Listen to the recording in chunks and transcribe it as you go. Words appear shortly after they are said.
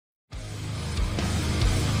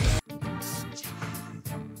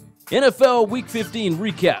NFL Week 15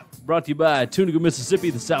 recap brought to you by Tunica, Mississippi,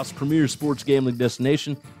 the South's premier sports gambling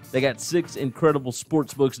destination. They got 6 incredible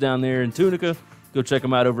sports books down there in Tunica. Go check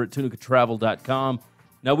them out over at tunicatravel.com.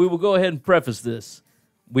 Now, we will go ahead and preface this.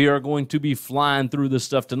 We are going to be flying through this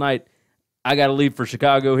stuff tonight. I got to leave for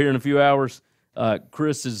Chicago here in a few hours.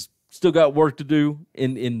 Chris has still got work to do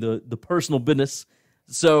in the personal business.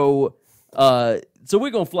 So we're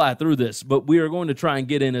going to fly through this, but we are going to try and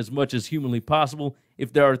get in as much as humanly possible.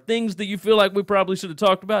 If there are things that you feel like we probably should have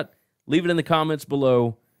talked about, leave it in the comments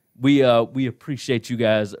below. We appreciate you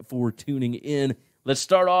guys for tuning in. Let's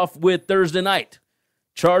start off with Thursday night.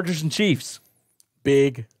 Chargers and Chiefs.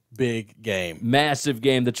 Big game. Massive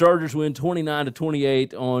game. The Chargers win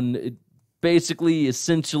 29-28 on basically,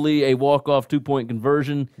 essentially, a walk-off 2-point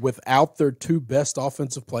conversion. Without their 2 best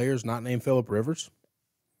offensive players, not named Phillip Rivers?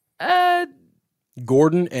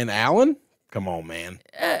 Gordon and Allen? Come on, man.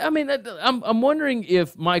 I mean, I'm wondering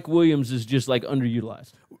if Mike Williams is just, like,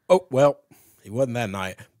 underutilized. Oh, well, he wasn't that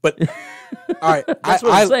night. But, all right. That's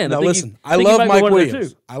what I'm saying. Now, listen, I love Mike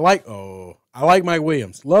Williams. I like Mike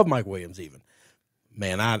Williams. Love Mike Williams, even.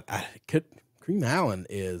 Man, Keenan Allen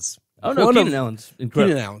is... Oh, no, Keenan Allen's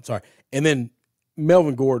incredible. Keenan Allen, sorry. And then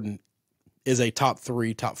Melvin Gordon is a top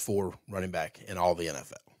 3, top 4 running back in all the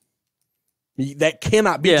NFL. That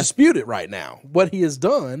cannot be disputed right now. What he has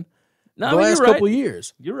done the last couple of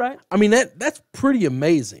years. You're right. I mean, that's pretty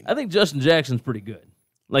amazing. I think Justin Jackson's pretty good.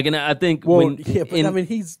 Like, and I think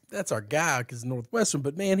that's our guy because Northwestern.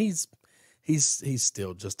 But man, he's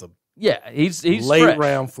still just a he's late fresh.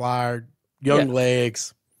 round flyer, young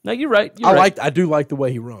legs. No, you're right. I do like the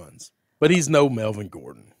way he runs, but he's no Melvin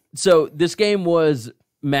Gordon. So this game was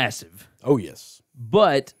massive. Oh yes,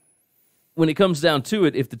 but when it comes down to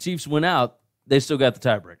it, if the Chiefs win out, they still got the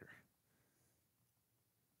tiebreaker.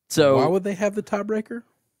 So why would they have the tiebreaker?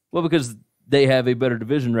 Well, because they have a better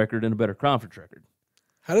division record and a better conference record.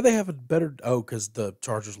 How do they have a better? Oh, because the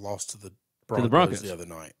Chargers lost to the Broncos the other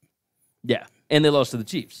night. Yeah, and they lost to the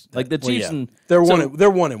Chiefs. Like the Chiefs, and they're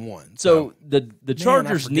 1-1. So the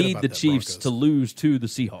Chargers need the Chiefs to lose to the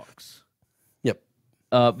Seahawks. Yep,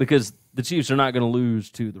 because the Chiefs are not going to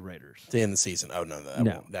lose to the Raiders to end the season. Oh no,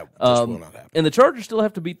 that just will not happen. And the Chargers still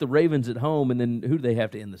have to beat the Ravens at home, and then who do they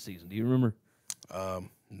have to end the season? Do you remember?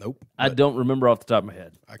 Nope. I don't remember off the top of my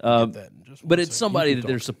head. I can get that in just one but it's second. somebody that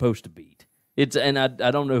they're supposed to beat. I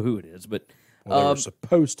don't know who it is, but they were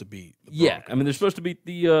supposed to beat the Broncos. I mean they're supposed to beat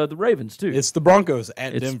the Ravens too. It's the Broncos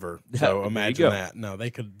at Denver, so imagine that. No, they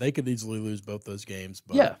could easily lose both those games.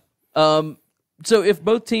 But. Yeah. So if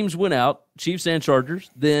both teams win out, Chiefs and Chargers,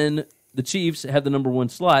 then the Chiefs have the number 1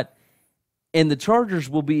 slot, and the Chargers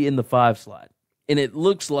will be in the 5 slot. And it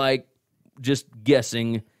looks like, just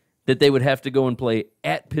guessing, that they would have to go and play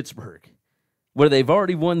at Pittsburgh, where they've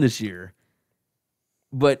already won this year.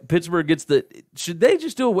 But Pittsburgh gets should they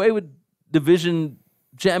just do away with division?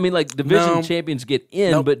 I mean, like division champions get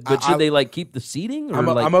in, but should they keep the seeding?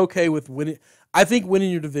 Or I'm okay with winning. I think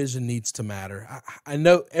winning your division needs to matter. I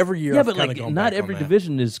know every year. Yeah, but not every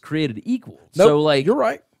division is created equal. Nope, so you're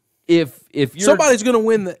right. If you're somebody's going to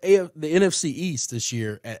win the NFC East this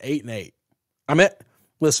year at 8-8,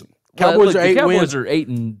 listen, Cowboys are 8 Cowboys wins. are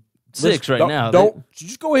 8-6 right now. Don't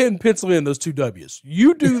just go ahead and pencil in those 2 W's.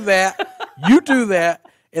 You do that. You do that,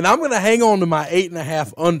 and I'm going to hang on to my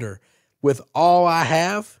 8.5 under with all I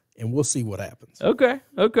have, and we'll see what happens. Okay,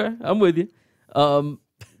 I'm with you.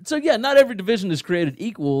 So yeah, not every division is created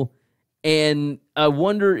equal, and I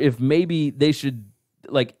wonder if maybe they should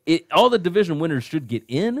all the division winners should get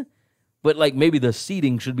in, but maybe the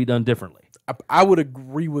seeding should be done differently. I would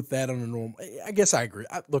agree with that on a normal. I guess I agree.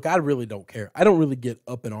 Look, I really don't care. I don't really get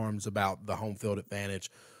up in arms about the home field advantage,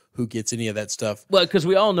 who gets any of that stuff. Well, because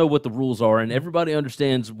we all know what the rules are, and everybody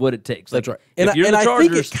understands what it takes. That's right. If you're the Chargers,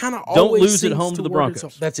 I think it kind of don't lose at home to the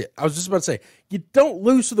Broncos. That's it. I was just about to say, you don't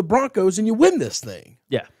lose to the Broncos and you win this thing.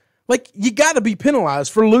 Yeah. You got to be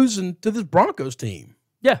penalized for losing to this Broncos team.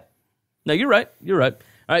 Yeah. No, you're right. You're right.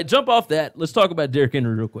 All right, jump off that. Let's talk about Derrick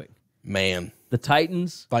Henry real quick. Man. The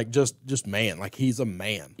Titans. Just man. He's a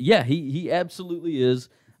man. Yeah, he absolutely is.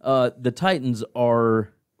 The Titans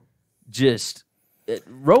are just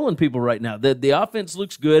rolling people right now. The offense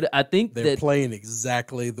looks good. I think they're playing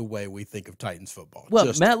exactly the way we think of Titans football. Well,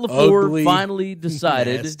 just Matt LaFleur ugly, finally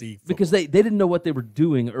decided because they didn't know what they were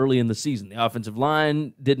doing early in the season. The offensive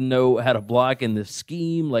line didn't know how to block in the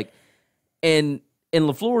scheme, and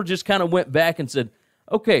LaFleur just kind of went back and said,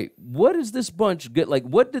 "Okay, what is this bunch get?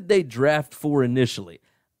 What did they draft for initially?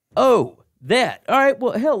 Oh, that. All right.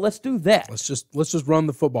 Well, hell, let's do that. Let's just run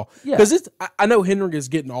the football. Yeah. Because I know Henry is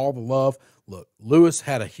getting all the love. Look, Lewis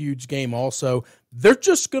had a huge game also. They're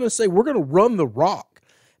just going to say, we're going to run the rock.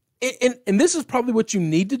 And this is probably what you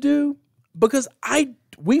need to do because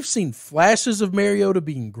we've seen flashes of Mariota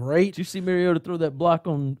being great. Did you see Mariota throw that block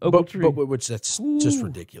on Ogletree? But which that's just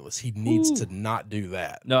ridiculous. He needs to not do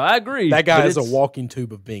that. No, I agree. That guy is a walking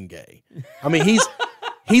tube of being gay. I mean,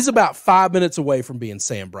 he's about 5 minutes away from being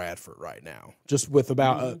Sam Bradford right now, just with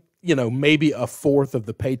about maybe a fourth of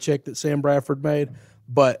the paycheck that Sam Bradford made.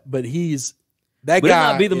 But he's that Would guy.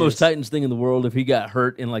 It not be the most Titans thing in the world if he got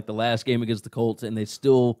hurt in like the last game against the Colts and they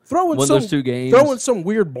still won those 2 games? Throwing some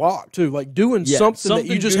weird block too, like doing something that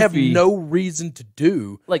you just have no reason to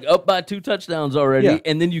do. Like up by 2 touchdowns already,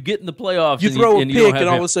 and then you get in the playoffs. You throw a pick, and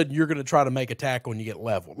all of a sudden you're going to try to make a tackle and you get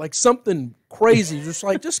leveled. Like something crazy, just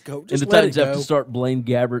go. Just and the let Titans it go. have to start Blaine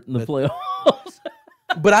Gabbert in the playoffs.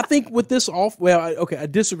 But I think with this I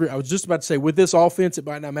disagree. I was just about to say with this offense, it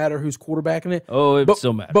might not matter who's quarterbacking it. Oh, it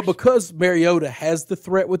still matters. But because Mariota has the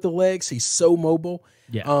threat with the legs, he's so mobile.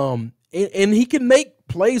 Yeah. And he can make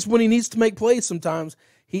plays when he needs to make plays. Sometimes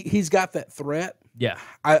he's got that threat. Yeah.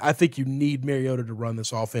 I think you need Mariota to run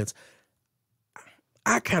this offense.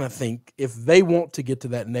 I kind of think if they want to get to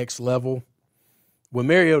that next level, when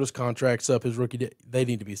Mariota's contract's up, his rookie, they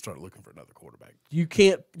need to start looking for another quarterback. You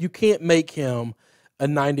can't make him a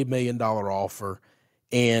 $90 million offer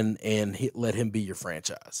and let him be your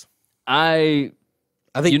franchise. I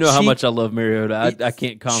think how much I love Mariota. I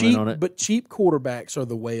can't comment on it. But cheap quarterbacks are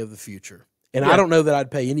the way of the future. And I don't know that I'd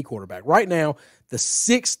pay any quarterback. Right now, the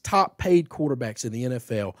 6 top paid quarterbacks in the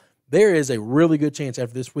NFL, there is a really good chance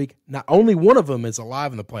after this week, not only one of them is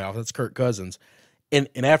alive in the playoffs, that's Kirk Cousins. And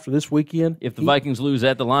after this weekend, if the Vikings lose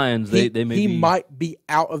at the Lions, they might be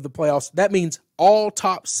out of the playoffs. That means all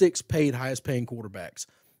top 6 paid, highest paying quarterbacks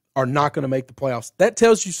are not going to make the playoffs. That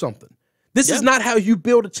tells you something. This is not how you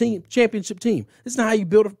build a championship team. This is not how you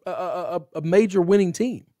build a major winning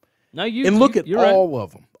team. Now look at all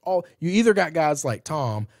of them. You either got guys like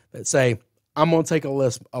Tom that say, I'm going to take a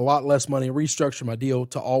lot less money and restructure my deal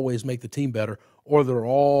to always make the team better, or they're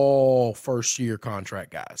all first-year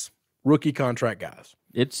contract guys. Rookie contract guys.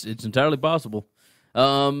 It's entirely possible.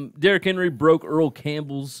 Derrick Henry broke Earl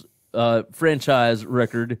Campbell's franchise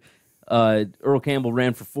record. Earl Campbell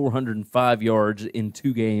ran for 405 yards in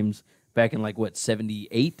 2 games back in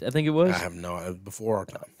 78, I think it was. I have no idea, before our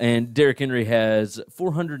time. And Derrick Henry has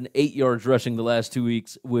 408 yards rushing the last 2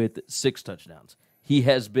 weeks with 6 touchdowns. He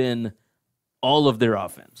has been all of their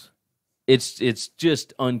offense. It's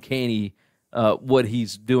just uncanny what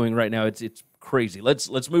he's doing right now. It's crazy.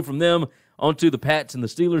 Let's move from them onto the Pats and the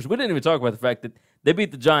Steelers. We didn't even talk about the fact that they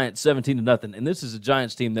beat the Giants 17-0, and this is a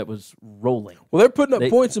Giants team that was rolling. Well, they're putting up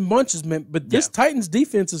points in bunches, man. But this Titans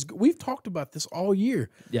defense is. We've talked about this all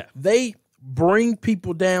year. Yeah, they bring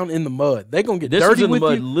people down in the mud. They're gonna get this dirty was in with the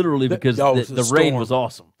mud you. literally because the rain was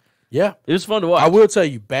awesome. Yeah, it was fun to watch. I will tell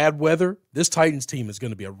you, bad weather. This Titans team is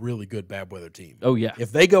going to be a really good bad weather team. Oh yeah,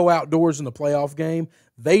 if they go outdoors in a playoff game,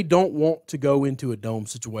 they don't want to go into a dome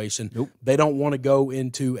situation. Nope. They don't want to go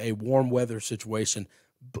into a warm weather situation.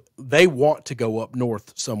 They want to go up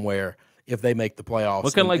north somewhere if they make the playoffs.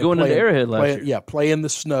 What kind of like going into Arrowhead last year? Yeah, play in the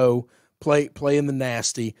snow, play in the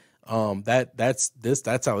nasty.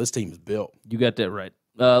 That's how this team is built. You got that right.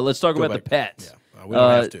 Let's talk about the Pats. Yeah, we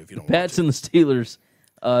don't have to if you don't want Pats to. And the Steelers.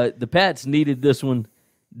 The Pats needed this one.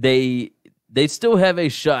 They still have a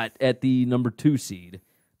shot at the number 2 seed.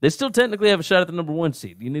 They still technically have a shot at the number 1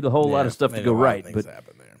 seed. You need a whole lot of stuff to go right,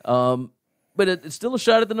 but it's still a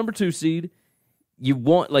shot at the number 2 seed. You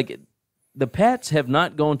want the Pats have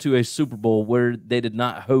not gone to a Super Bowl where they did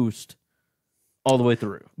not host all the way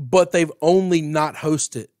through, but they've only not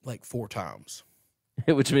hosted 4 times,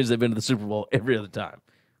 which means they've been to the Super Bowl every other time.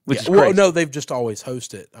 Which is well, crazy. no, they've just always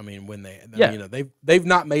hosted. I mean, when they've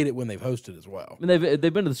not made it when they've hosted as well. I mean,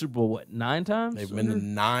 they've been to the Super Bowl 9 times. They've been to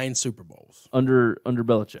 9 Super Bowls under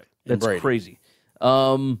Belichick. That's crazy.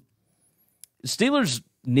 Steelers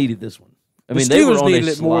needed this one. I mean, they were needed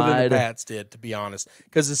it more than the Pats did, to be honest.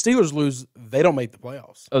 Because the Steelers lose, they don't make the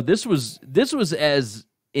playoffs. Oh, this was as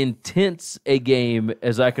intense a game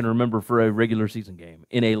as I can remember for a regular season game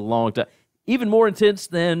in a long time. Even more intense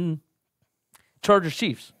than Chargers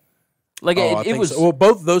Chiefs. It was so. Well,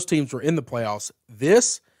 both of those teams were in the playoffs.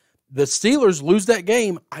 The Steelers lose that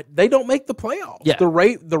game, they don't make the playoffs. Yeah.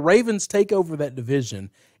 The Ravens take over that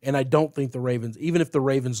division, and I don't think the Ravens, even if the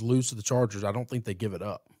Ravens lose to the Chargers, I don't think they give it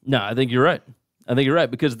up. No, I think you're right.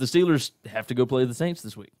 Because the Steelers have to go play the Saints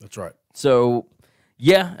this week. That's right. So,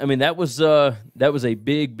 yeah, I mean that was a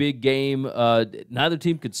big game. Neither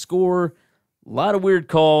team could score. A lot of weird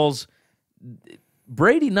calls.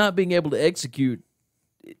 Brady not being able to execute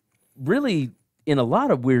really in a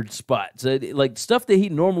lot of weird spots, like stuff that he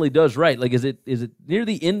normally does right. Like, is it near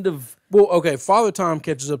the end of? Well, okay, Father Time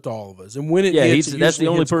catches up to all of us, and when it hits, that's the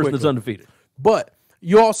only person quickly. that's undefeated. But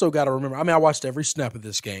you also got to remember. I mean, I watched every snap of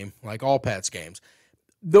this game, like all Pat's games.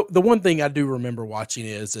 The one thing I do remember watching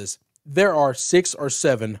is there are 6 or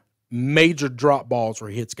 7 major drop balls where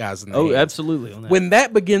he hits guys in the hands. Absolutely. On that. When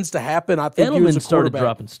that begins to happen, I think you as a started quarterback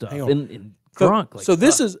dropping stuff. And Gronk, so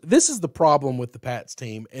this is the problem with the Pats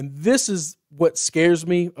team, and this is what scares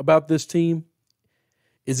me about this team.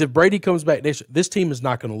 Is if Brady comes back next year, this team is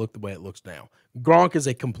not going to look the way it looks now. Gronk is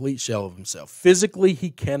a complete shell of himself. Physically,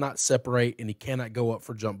 he cannot separate and he cannot go up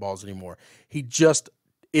for jump balls anymore. He just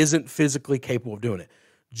isn't physically capable of doing it.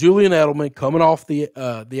 Julian Edelman, coming off the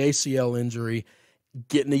ACL injury,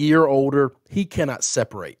 getting a year older, he cannot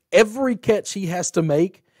separate. Every catch he has to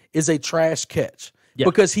make is a trash catch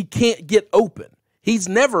because he can't get open. He's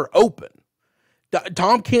never open.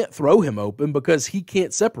 Tom can't throw him open because he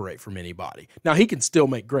can't separate from anybody. Now, he can still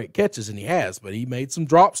make great catches, and he has, but he made some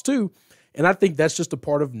drops too, and I think that's just a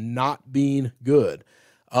part of not being good.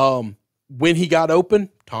 When he got open,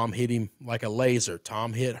 Tom hit him like a laser.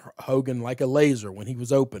 Tom hit Hogan like a laser when he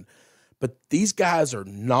was open. But these guys are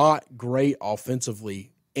not great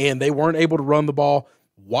offensively, and they weren't able to run the ball.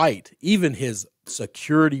 White, even his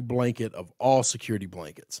security blanket of all security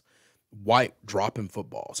blankets, White dropping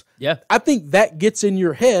footballs. Yeah. I think that gets in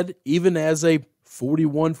your head, even as a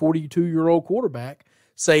 41, 42-year-old quarterback,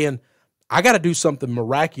 saying, I got to do something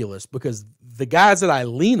miraculous because the guys that I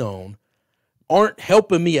lean on aren't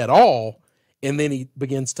helping me at all. And then he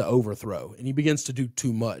begins to overthrow, and he begins to do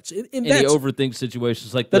too much. And he overthinks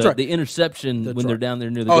situations like the interception when they're down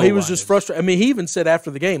there near the goal line. He was just frustrated. I mean, he even said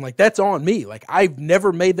after the game, like, that's on me. Like, I've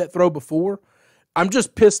never made that throw before. I'm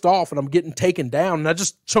just pissed off, and I'm getting taken down, and I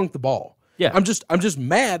just chunked the ball. Yeah. I'm just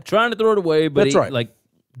mad. Trying to throw it away, but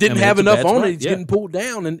didn't have enough on it. He's getting pulled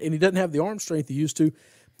down, and he doesn't have the arm strength he used to.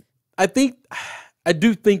 I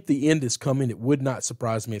do think the end is coming. It would not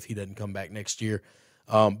surprise me if he doesn't come back next year.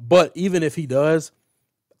 But even if he does,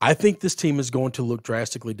 I think this team is going to look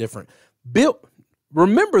drastically different.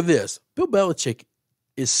 Remember this, Bill Belichick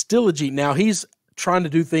is still a G. Now, he's trying to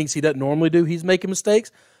do things he doesn't normally do. He's making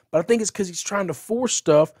mistakes, but I think it's because he's trying to force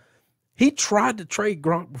stuff. He tried to trade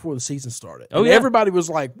Gronk before the season started. Everybody was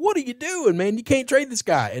like, what are you doing, man? You can't trade this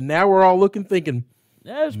guy. And now we're all looking, thinking,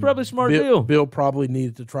 it's probably a smart deal. Bill probably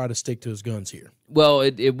needed to try to stick to his guns here. Well,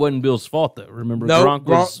 it wasn't Bill's fault, though. Remember, Gronk,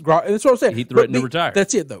 that's what I'm saying. He threatened to retire.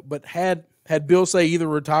 That's it, though. But had Bill say either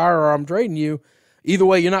retire or I'm trading you, either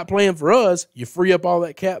way, you're not playing for us. You free up all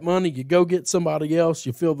that cap money. You go get somebody else.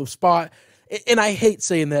 You fill the spot. And I hate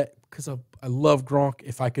saying that because I love Gronk.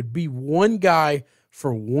 If I could be one guy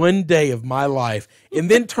for one day of my life and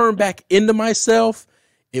then turn back into myself,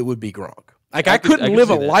 it would be Gronk. Like, I couldn't live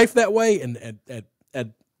a life that way. And at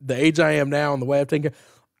the age I am now and the way I've taken,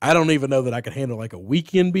 I don't even know that I could handle like a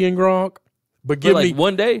weekend being Gronk. But give me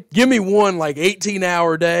one day. Give me one like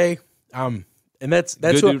 18-hour day. And that's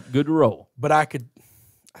good to roll. But I could.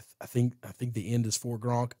 I think the end is for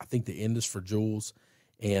Gronk. I think the end is for Jules,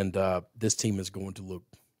 and this team is going to look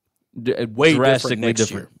way drastically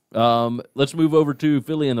different. Let's move over to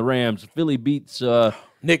Philly and the Rams. Philly beats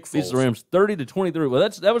Nick Foles. Beats the Rams 30-23. Well,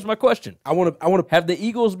 that was my question. I want to have the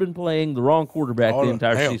Eagles been playing the wrong quarterback the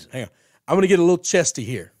entire season? Hang on. I'm going to get a little chesty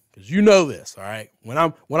here because you know this, all right? When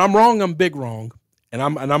I'm wrong, I'm big wrong, and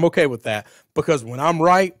I'm okay with that because when I'm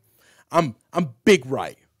right, I'm big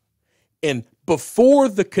right. And before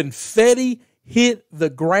the confetti hit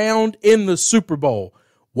the ground in the Super Bowl,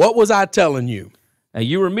 what was I telling you? And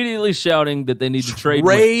you were immediately shouting that they need to trade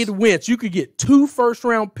Wentz. You could get 2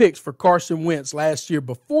 first-round picks for Carson Wentz last year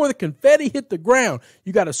before the confetti hit the ground.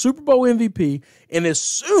 You got a Super Bowl MVP, and as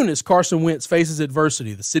soon as Carson Wentz faces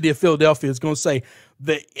adversity, the city of Philadelphia is going to say,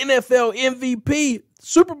 the NFL MVP,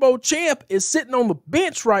 Super Bowl champ, is sitting on the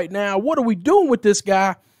bench right now. What are we doing with this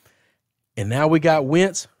guy? And now we got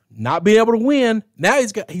Wentz not being able to win. Now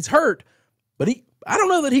he's hurt, but I don't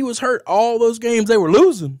know that he was hurt all those games they were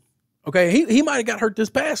losing. Okay, he might have got hurt this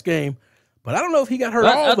past game, but I don't know if he got hurt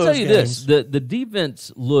all those games. I'll tell you this, the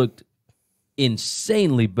defense looked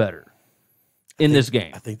insanely better in this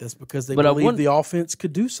game. I think that's because they believed the offense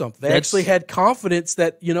could do something. They actually had confidence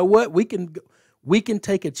that, you know what, we can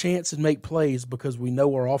take a chance and make plays because we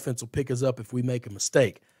know our offense will pick us up if we make a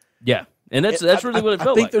mistake. Yeah, and that's really what it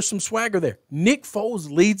felt like. I think there's some swagger there. Nick Foles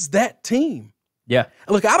leads that team. Yeah.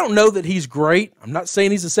 Look, I don't know that he's great. I'm not saying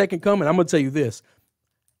he's a second coming. I'm going to tell you this.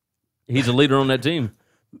 He's a leader on that team.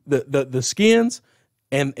 The Skins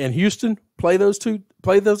and Houston play those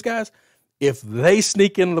guys. If they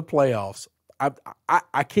sneak into the playoffs,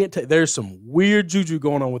 I can't tell. There's some weird juju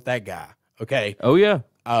going on with that guy. Okay. Oh, yeah.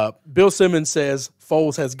 Bill Simmons says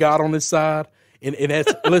Foles has God on his side. And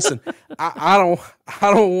that's, listen, I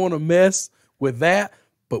don't want to mess with that.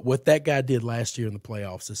 But what that guy did last year in the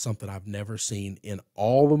playoffs is something I've never seen in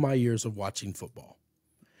all of my years of watching football.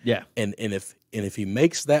 Yeah. And if he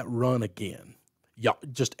makes that run again, y'all,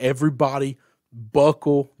 just everybody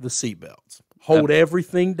buckle the seatbelts. Hold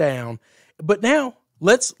everything down. But now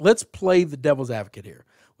let's play the devil's advocate here.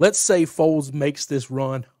 Let's say Foles makes this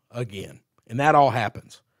run again, and that all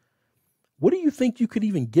happens. What do you think you could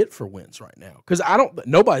even get for wins right now? Because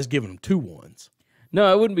nobody's giving them 2 1s.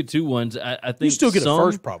 No, it wouldn't be 2 1s. I think you still get a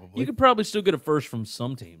first, probably. You could probably still get a first from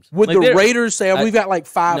some teams. Would like the Raiders say, we've got like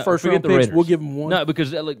 5 first-round picks, we'll give them 1? No,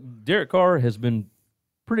 because Derek Carr has been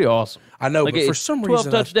pretty awesome. I know, but for some 12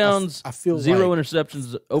 reason, 12 touchdowns, I feel 0 like,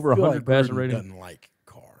 interceptions, over 100 passing rating. Doesn't like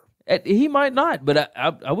Carr. He might not, but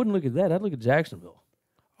I wouldn't look at that. I'd look at Jacksonville.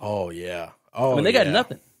 Oh, yeah. Oh, I mean, they got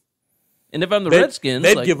nothing. And if I'm the Redskins,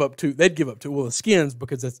 they'd give up 2. They'd give up 2. Well, the Skins,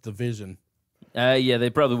 because that's division. Yeah, they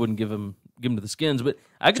probably wouldn't give them to the Skins, but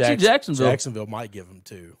I could see Jacksonville. Jacksonville might give them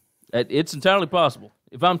 2. It's entirely possible.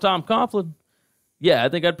 If I'm Tom Coughlin, yeah, I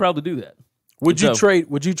think I'd probably do that. Would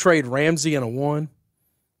you trade Ramsey in a 1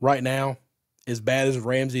 right now? As bad as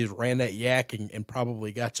Ramsey has ran that yak and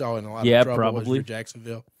probably got y'all in a lot of trouble probably. For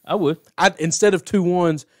Jacksonville. I would. Instead of 2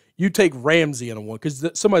 1s, you take Ramsey in a 1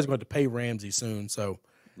 because somebody's going to pay Ramsey soon. So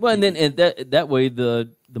well, and that way the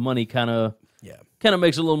money kind of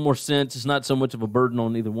makes a little more sense. It's not so much of a burden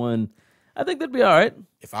on either one. I think that'd be all right.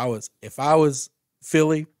 If I was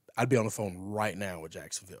Philly, I'd be on the phone right now with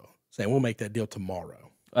Jacksonville saying we'll make that deal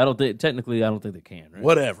tomorrow. I don't think they can. Right?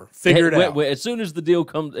 Whatever, figure it out. As soon as the deal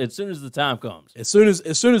comes, as soon as the time comes, as soon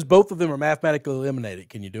as both of them are mathematically eliminated,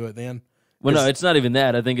 can you do it then? Well, no, it's not even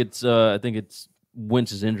that. I think it's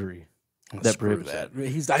Wentz's injury that prohibits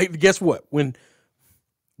that. Guess what? When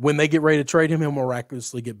they get ready to trade him, he'll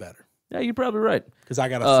miraculously get better. Yeah, you're probably right. Because I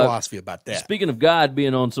got a philosophy about that. Speaking of God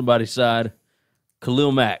being on somebody's side,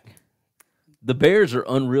 Khalil Mack. The Bears are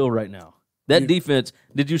unreal right now. That defense.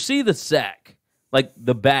 Did you see the sack? Like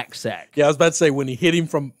the back sack. Yeah, I was about to say when he hit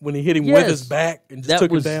him with his back and just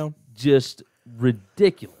took him down. Just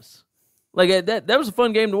ridiculous. Like that was a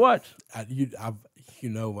fun game to watch. You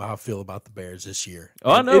know how I feel about the Bears this year.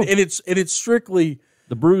 Oh, I know. And it's strictly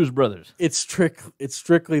the Bruise brothers. It's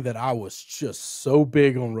strictly that I was just so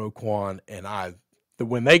big on Roquan, and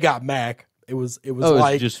when they got Mac, it was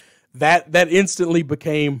that instantly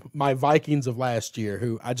became my Vikings of last year,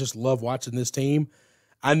 who I just love watching this team.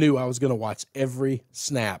 I knew I was going to watch every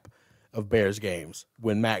snap of Bears games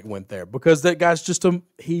when Mac went there because that guy's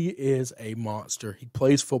he is a monster. He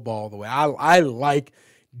plays football the way I like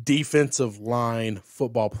defensive line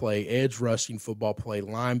football play, edge rushing football play,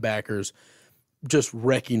 linebackers just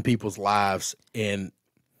wrecking people's lives, and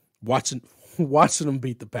watching them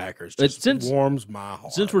beat the Packers just warms my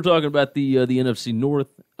heart. Since we're talking about the NFC North,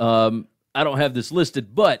 I don't have this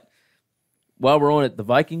listed, but while we're on it, the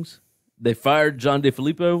Vikings. They fired John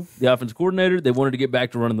DeFilippo, the offensive coordinator. They wanted to get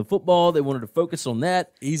back to running the football. They wanted to focus on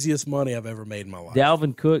that. Easiest money I've ever made in my life.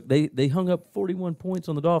 Dalvin Cook, they hung up 41 points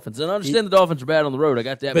on the Dolphins. And I understand the Dolphins are bad on the road. I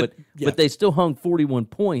got that. But they still hung 41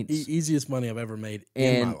 points. Easiest money I've ever made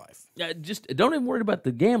in my life. Just don't even worry about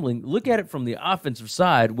the gambling. Look at it from the offensive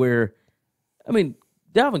side where, I mean,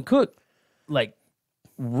 Dalvin Cook,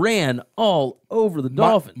 ran all over the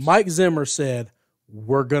Dolphins. Mike Zimmer said,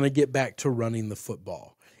 we're going to get back to running the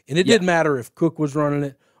football. And it didn't matter if Cook was running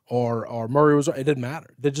it or Murray was. It didn't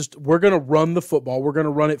matter. We're going to run the football. We're going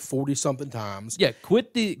to run it 40-something times. Yeah,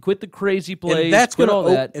 quit the crazy plays. And that's going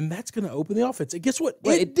to open the offense. And guess what?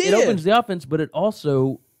 It did. It opens the offense, but it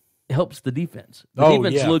also helps the defense. The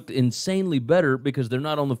defense looked insanely better because they're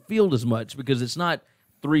not on the field as much because it's not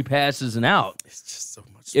 3 passes and out. It's just so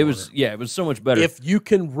much. Smarter. It was so much better. If you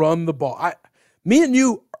can run the ball, me and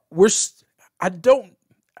you, I don't.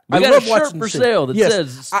 We got a shirt for sale that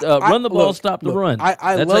says run the ball, stop the run. That's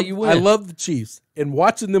how you win. I love the Chiefs, and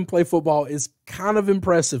watching them play football is kind of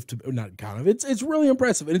impressive. It's really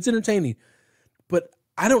impressive, and it's entertaining. But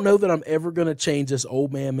I don't know that I'm ever going to change this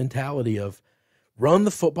old man mentality of run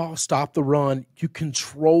the football, stop the run. You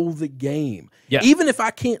control the game. Yeah. Even if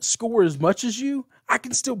I can't score as much as you, I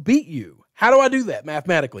can still beat you. How do I do that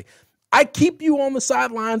mathematically? I keep you on the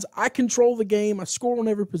sidelines. I control the game. I score on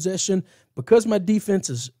every possession because my defense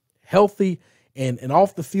is healthy and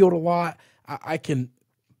off the field a lot. I can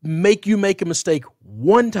make you make a mistake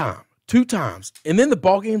 1 time, 2 times, and then the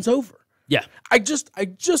ball game's over. Yeah. I just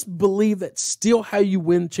believe that's still how you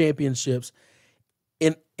win championships.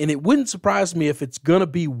 And it wouldn't surprise me if it's going to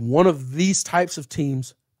be one of these types of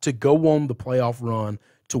teams to go on the playoff run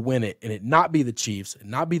to win it and it not be the Chiefs, and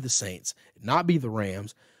not be the Saints, and not be the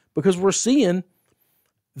Rams, because we're seeing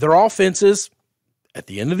their offenses at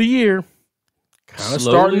the end of the year kind of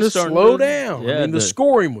starting to slow down. Yeah, I mean, the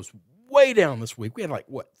scoring was way down this week. We had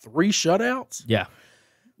 3 shutouts? Yeah.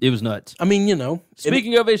 It was nuts. I mean,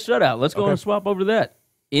 Speaking of a shutout, let's go and swap over to that.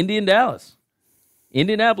 Dallas.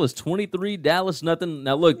 Indianapolis 23, Dallas nothing.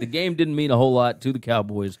 Now, look, the game didn't mean a whole lot to the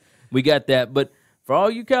Cowboys. We got that. But for all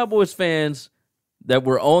you Cowboys fans that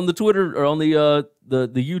were on the Twitter or on the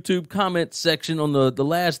YouTube comment section on the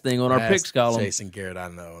last thing on our picks column. Jason Garrett, I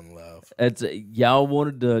know and love. Y'all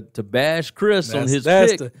wanted to bash Chris on his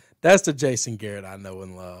pick. That's the Jason Garrett I know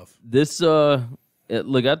and love. This, look,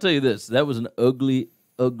 I'll tell you this. That was an ugly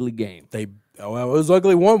game. It was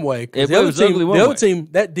ugly one way. The other team,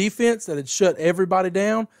 that defense that had shut everybody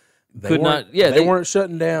down, they weren't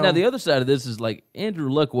shutting down. Now, the other side of this is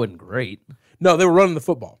Andrew Luck wasn't great. No, they were running the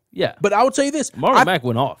football. Yeah. But I will tell you this. Marlon Mack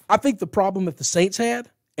went off. I think the problem that the Saints had,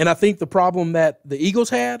 and I think the problem that the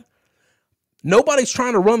Eagles had, nobody's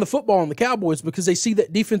trying to run the football on the Cowboys because they see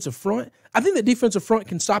that defensive front. I think the defensive front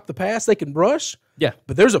can stop the pass. They can rush. Yeah.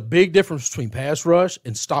 But there's a big difference between pass rush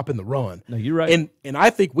and stopping the run. No, you're right. And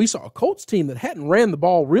I think we saw a Colts team that hadn't ran the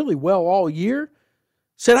ball really well all year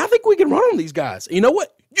said, I think we can run on these guys. And you know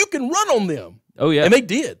what? You can run on them. Oh, yeah. And they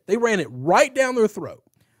did. They ran it right down their throat.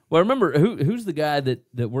 Well, remember, who's the guy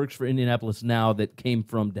that works for Indianapolis now that came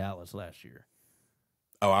from Dallas last year?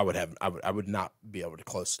 Oh, I would not be able to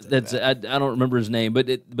close to that. I don't remember his name, but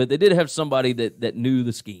they did have somebody that knew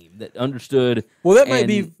the scheme, that understood. Well, that might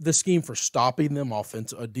be the scheme for stopping them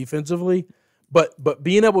defensively, but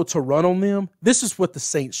being able to run on them. This is what the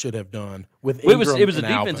Saints should have done with Ingram. It was a and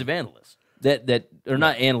defensive Alvin. analyst that or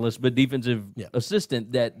not analyst, but defensive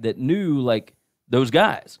assistant that knew those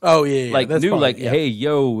guys. Oh yeah, hey,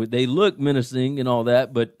 yo, they look menacing and all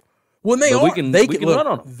that, but. When they can run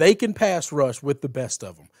on them. They can pass rush with the best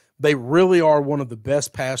of them. They really are one of the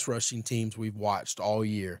best pass rushing teams we've watched all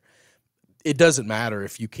year. It doesn't matter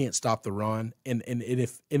if you can't stop the run. And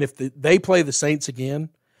if they play the Saints again,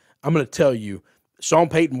 I'm going to tell you, Sean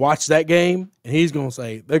Payton watched that game, and he's going to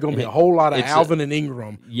say there's going to be a whole lot of Alvin and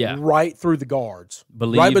Ingram right through the guards,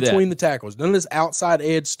 right between the tackles. None of this outside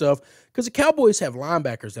edge stuff, because the Cowboys have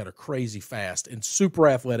linebackers that are crazy fast and super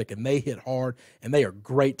athletic, and they hit hard, and they are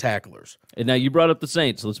great tacklers. And now you brought up the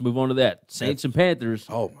Saints, so let's move on to that. Saints and Panthers.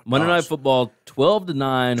 Oh, my Monday Night Football,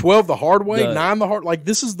 12-9. 12 the hard way, 9 the hard.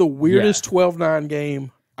 This is the weirdest 12-9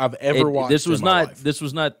 game I've ever watched. This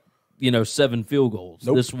was not 7 field goals.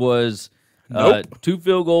 Nope. This was 2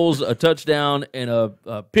 field goals, a touchdown, and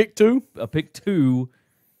a pick two,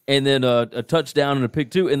 and then a touchdown and a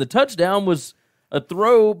pick two. And the touchdown was a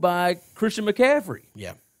throw by Christian McCaffrey.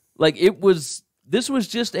 Yeah, this was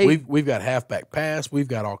just a. We've got halfback pass. We've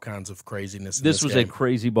got all kinds of craziness. This was a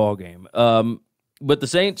crazy ball game. But the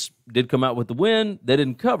Saints did come out with the win. They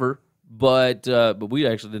didn't cover, but we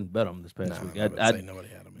actually didn't bet them this past week. Nobody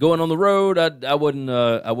had them. Going on the road, I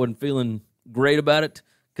wasn't feeling great about it,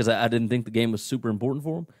 because I didn't think the game was super important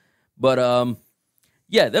for him. But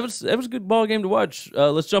that was a good ball game to watch.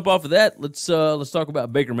 Let's jump off of that. Let's talk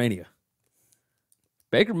about Bakermania.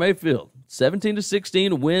 Baker Mayfield,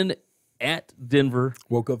 17-16 win at Denver.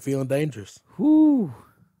 Woke up feeling dangerous. Whoo!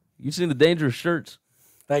 You seen the dangerous shirts?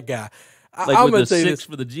 That guy, I'm with the 6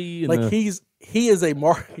 for the G. And he's a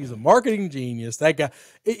marketing genius. That guy.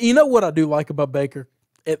 You know what I do like about Baker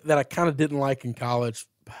that I kind of didn't like in college.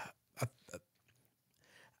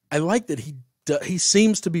 I like that he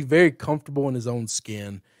seems to be very comfortable in his own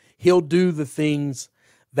skin. He'll do the things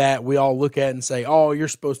that we all look at and say, oh, you're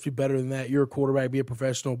supposed to be better than that. You're a quarterback, be a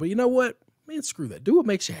professional. But you know what? Man, screw that. Do what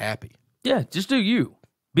makes you happy. Yeah, just do you.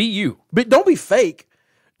 Be you. But don't be fake.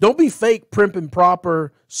 Don't be fake, prim and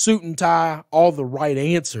proper, suit and tie, all the right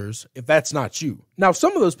answers if that's not you. Now,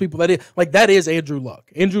 some of those people that is Andrew Luck.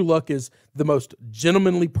 Andrew Luck is the most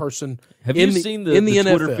gentlemanly person Have you seen the NFL.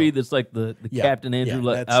 Twitter feed that's like the Captain Andrew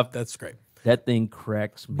Luck? That's great. That thing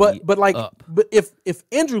cracks me up. But if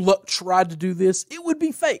Andrew Luck tried to do this, it would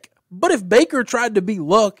be fake. But if Baker tried to be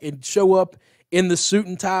Luck and show up in the suit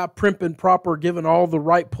and tie, prim and proper, giving all the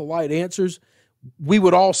right polite answers, we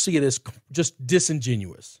would all see it as just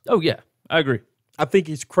disingenuous. Oh, yeah. I agree. I think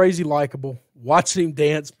he's crazy likable. Watching him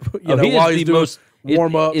dance while he's doing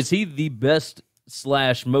warm-ups. Is he the best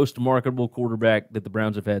 / most marketable quarterback that the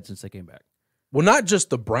Browns have had since they came back? Well, not just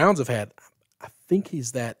the Browns have had. I think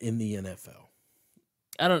he's that in the NFL.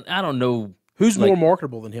 I don't know. Who's more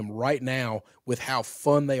marketable than him right now with how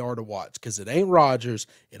fun they are to watch? Because it ain't Rodgers.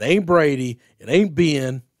 It ain't Brady. It ain't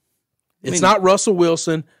Ben. It's not Russell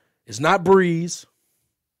Wilson. It's not Breeze.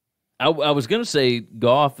 I was going to say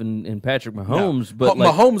Goff and Patrick Mahomes, but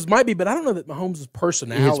Mahomes might be, but I don't know that Mahomes'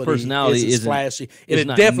 personality is flashy. And it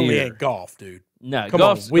definitely ain't Goff, dude. No,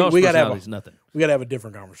 Goff's we got to have nothing. We got to have a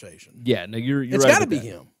different conversation. Yeah, no, you're it's right. It's got to be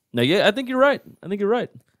him. No, yeah, I think you're right.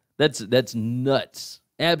 That's nuts.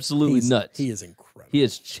 Absolutely nuts. He is incredible. He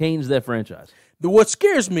has changed that franchise. What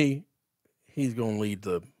scares me, he's going to lead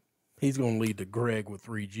to Greg with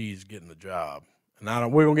 3 G's getting the job,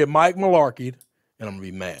 and we're going to get Mike Malarkey'd, and I'm going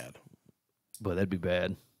to be mad. But that'd be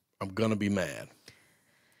bad. I'm going to be mad. I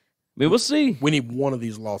mean, we'll see. We need one of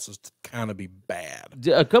these losses to kind of be bad.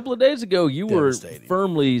 A couple of days ago, you were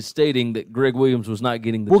firmly stating that Greg Williams was not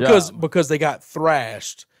getting the job. Because they got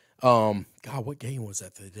thrashed. God, what game was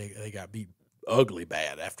that? They got beat ugly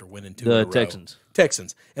bad after winning 2 in a row.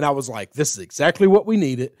 Texans. And I was like, this is exactly what we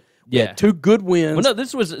needed. We had 2 good wins. Well, no,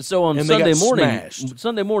 this was so on Sunday morning.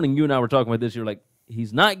 Sunday morning, you and I were talking about this. You're like,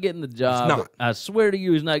 he's not getting the job. He's not. I swear to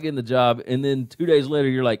you, he's not getting the job. And then 2 days later,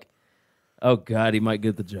 you're like, oh, God, he might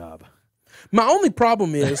get the job. My only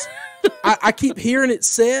problem is I keep hearing it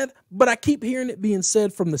said, but I keep hearing it being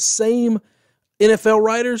said from the same NFL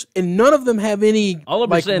writers, and none of them have any all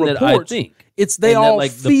I'm saying reports. That I think. It's they all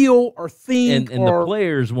feel or think. And the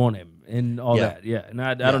players want him and all that. Yeah, and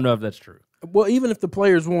I don't know if that's true. Well, even if the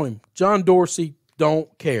players want him, John Dorsey don't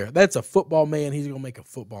care. That's a football man. He's going to make a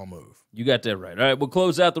football move. You got that right. All right, we'll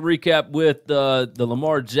close out the recap with the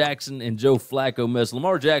Lamar Jackson and Joe Flacco mess.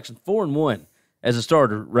 Lamar Jackson 4-1 as a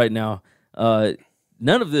starter right now.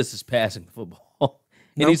 None of this is passing the football,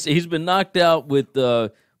 and he's been knocked out with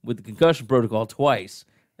the concussion protocol twice.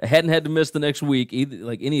 I hadn't had to miss the next week either,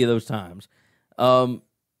 like any of those times.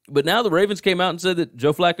 But now the Ravens came out and said that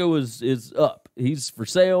Joe Flacco is up. He's for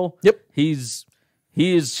sale. Yep, he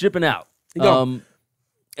is shipping out.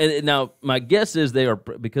 And now my guess is they are,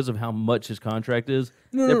 because of how much his contract is,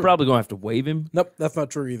 they're probably going to have to waive him. Nope, that's not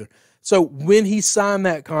true either. So when he signed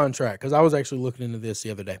that contract, because I was actually looking into this the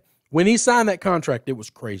other day, when he signed that contract, it was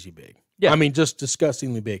crazy big. Yeah, I mean just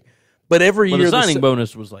disgustingly big. But every year the signing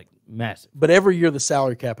bonus was like massive. But every year the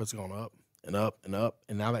salary cap has gone up and up and up,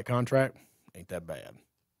 and now that contract ain't that bad.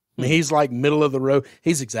 I mean, he's like middle of the road.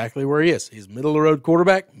 He's exactly where he is. He's middle of the road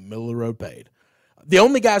quarterback, middle of the road paid. The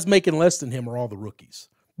only guys making less than him are all the rookies.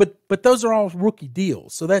 But those are all rookie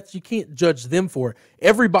deals, so that's you can't judge them for it.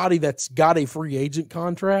 Everybody that's got a free agent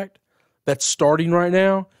contract that's starting right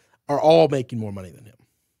now are all making more money than him.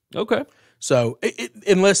 Okay. So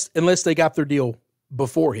unless they got their deal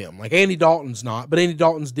before him, like Andy Dalton's not, but Andy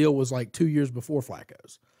Dalton's deal was like 2 years before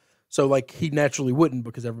Flacco's. So like he naturally wouldn't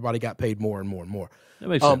because everybody got paid more and more and more. That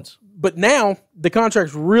makes sense. But now the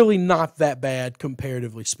contract's really not that bad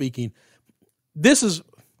comparatively speaking. This is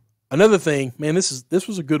another thing, man. This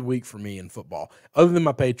was a good week for me in football. Other than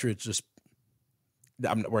my Patriots,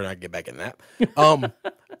 we're not get back in that.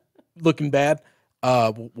 Looking bad.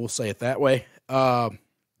 We'll say it that way.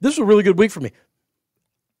 This was a really good week for me.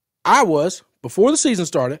 I was, before the season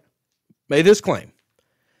started, made this claim.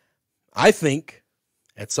 I think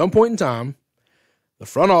at some point in time, the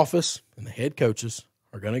front office and the head coaches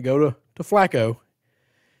are going to go to Flacco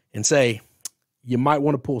and say, you might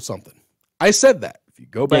want to pull something. I said that. If you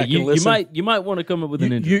go back and listen. You might want to come up with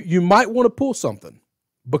an injury. You might want to pull something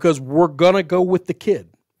because we're going to go with the kid.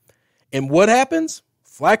 And what happens?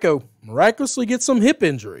 Flacco miraculously gets some hip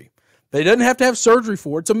injury. They doesn't have to have surgery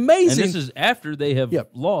for it. It's amazing. And this is after they have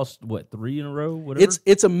lost, 3 in a row, whatever?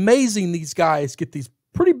 It's amazing these guys get these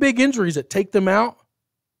pretty big injuries that take them out,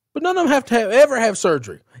 but none of them have to ever have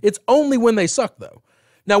surgery. It's only when they suck, though.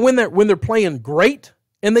 Now, when they're playing great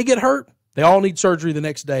and they get hurt, they all need surgery the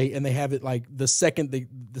next day, and they have it like the second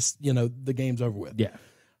the game's over with. Yeah.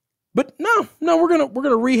 But no, we're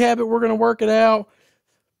gonna rehab it. We're gonna work it out.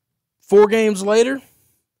 4 games later,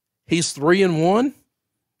 he's 3-1.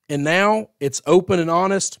 And now it's open and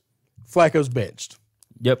honest. Flacco's benched.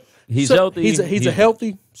 Yep, he's healthy. He's a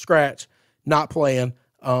healthy scratch, not playing.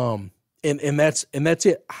 And that's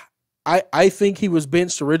it. I think he was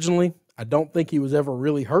benched originally. I don't think he was ever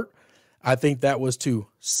really hurt. I think that was to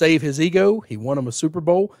save his ego. He won him a Super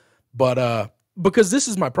Bowl, but because this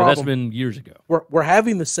is my problem. That's been years ago. We're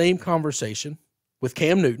having the same conversation with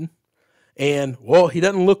Cam Newton, and he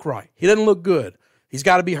doesn't look right. He doesn't look good. He's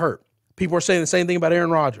got to be hurt. People are saying the same thing about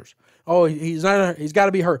Aaron Rodgers. Oh, he's not. He's got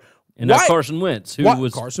to be hurt. And now Carson Wentz, who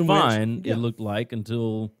was fine, it looked like,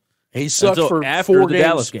 until he sucked for after 4 the games,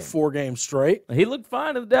 Dallas game. 4 games straight. He looked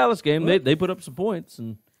fine in the Dallas game. They put up some points,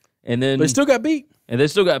 and then they still got beat. And they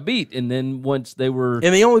still got beat. And then once they were,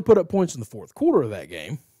 and they only put up points in the fourth quarter of that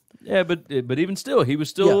game. Yeah, but even still, he was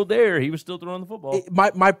still there. He was still throwing the football.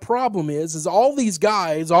 My problem is all these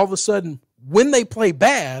guys all of a sudden when they play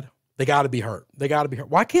bad, They got to be hurt. They got to be hurt.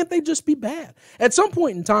 Why can't they just be bad? At some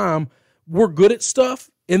point in time, we're good at stuff,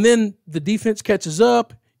 and then the defense catches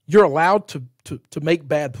up. You're allowed to make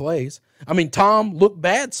bad plays. I mean, Tom looked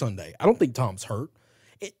bad Sunday. I don't think Tom's hurt.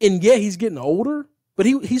 And yeah, he's getting older, but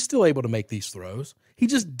he's still able to make these throws. He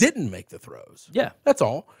just didn't make the throws. Yeah. That's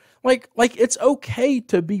all. Like it's okay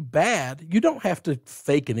to be bad. You don't have to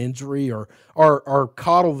fake an injury or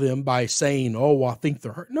coddle them by saying, "Oh, well, I think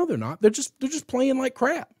they're hurt." No, they're not. They're just playing like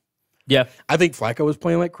crap. Yeah. I think Flacco was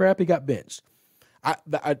playing like crap. He got benched.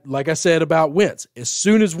 Like I said about Wentz, as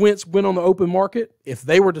soon as Wentz went on the open market, if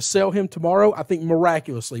they were to sell him tomorrow, I think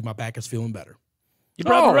miraculously my back is feeling better. You're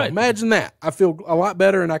probably right. Imagine that. I feel a lot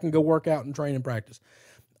better, and I can go work out and train and practice.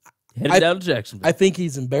 Headed down to Jacksonville. I think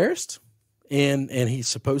he's embarrassed, and he's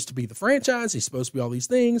supposed to be the franchise. He's supposed to be all these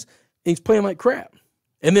things. And he's playing like crap.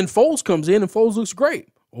 And then Foles comes in, and Foles looks great.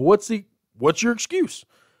 Well, what's your excuse?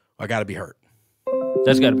 I got to be hurt.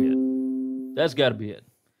 That's got to be it. That's got to be it.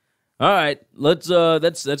 All right, let's.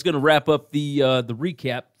 That's going to wrap up the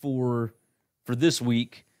recap for this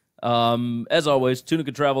week. As always,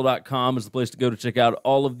 tunicatravel.com is the place to go to check out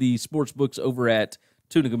all of the sports books over at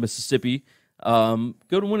Tunica, Mississippi. Go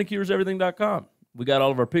to winningcureseverything.com. We got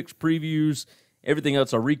all of our picks, previews, everything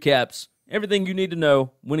else, our recaps, everything you need to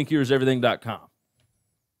know. winningcureseverything.com.